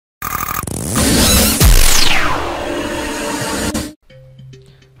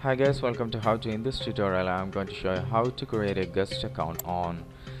Hi guys, welcome to How To. In this tutorial I'm going to show you how to create a guest account on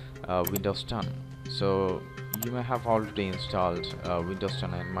Windows 10. So you may have already installed Windows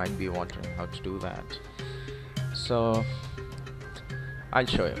 10 and might be wondering how to do that. So I'll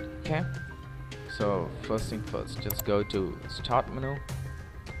show you. Okay, so first thing first, just go to Start menu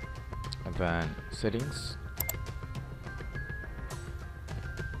and then Settings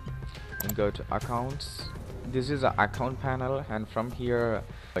and go to Accounts. This is an account panel, and from here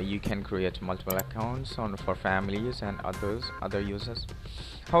you can create multiple accounts for families and other users.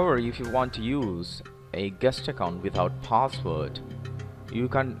 However, if you want to use a guest account without password, you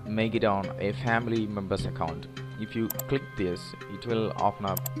can make it on a family member's account. If you click this, it will open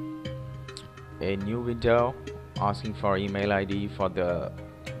up a new window asking for email ID for the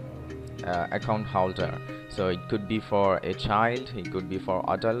account holder. So it could be for a child, it could be for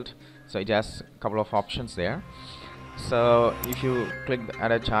adult. So it has a couple of options there. So if you click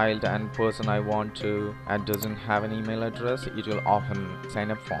add a child and person I want to add doesn't have an email address, it will open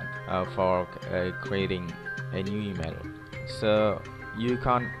sign up form for creating a new email. So you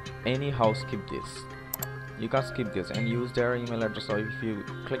can't anyhow skip this. You can skip this and use their email address. So if you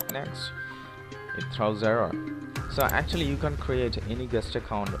click next, it throws error. So actually you can create any guest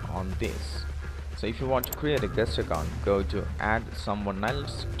account on this. So if you want to create a guest account, go to add someone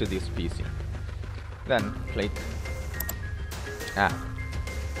else to this PC, then click add.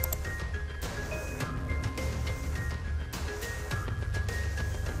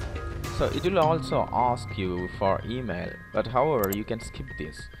 So it will also ask you for email, but however you can skip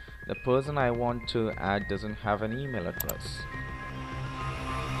this. The person I want to add doesn't have an email address.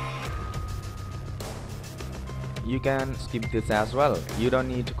 You can skip this as well. You don't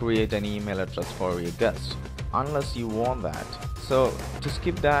need to create an email address for your guest unless you want that. So to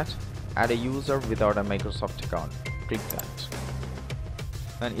skip that, add a user without a Microsoft account. Click that,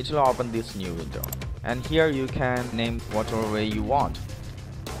 and it will open this new window, and here you can name whatever way you want.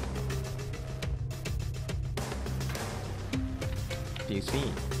 PC.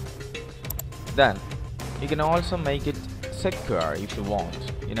 Then you can also make it secure if you want.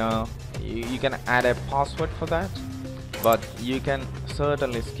 You can add a password for that, but you can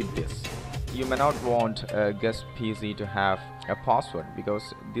certainly skip this. You may not want a guest PC to have a password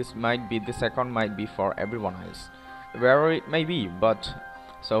because this account might be for everyone else, wherever it may be, but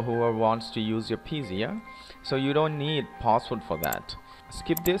so whoever wants to use your PC, yeah? So you don't need password for that.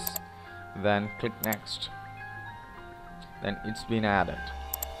 Skip this, then click next, then it's been added.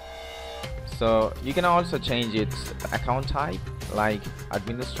 So you can also change its account type like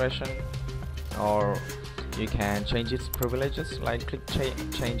administration, or you can change its privileges like click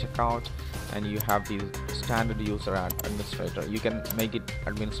change account, and you have the standard user administrator. You can make it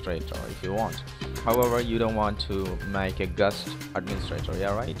administrator if you want. However, you don't want to make a guest administrator,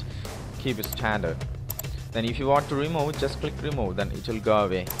 yeah, right? Keep it standard. Then if you want to remove, just click remove, then it will go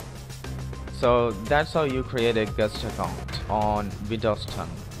away. So that's how you create a guest account on Windows 10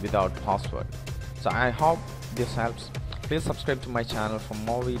 without password. So I hope this helps. Please subscribe to my channel for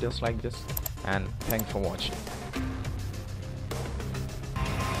more videos like this, and thanks for watching.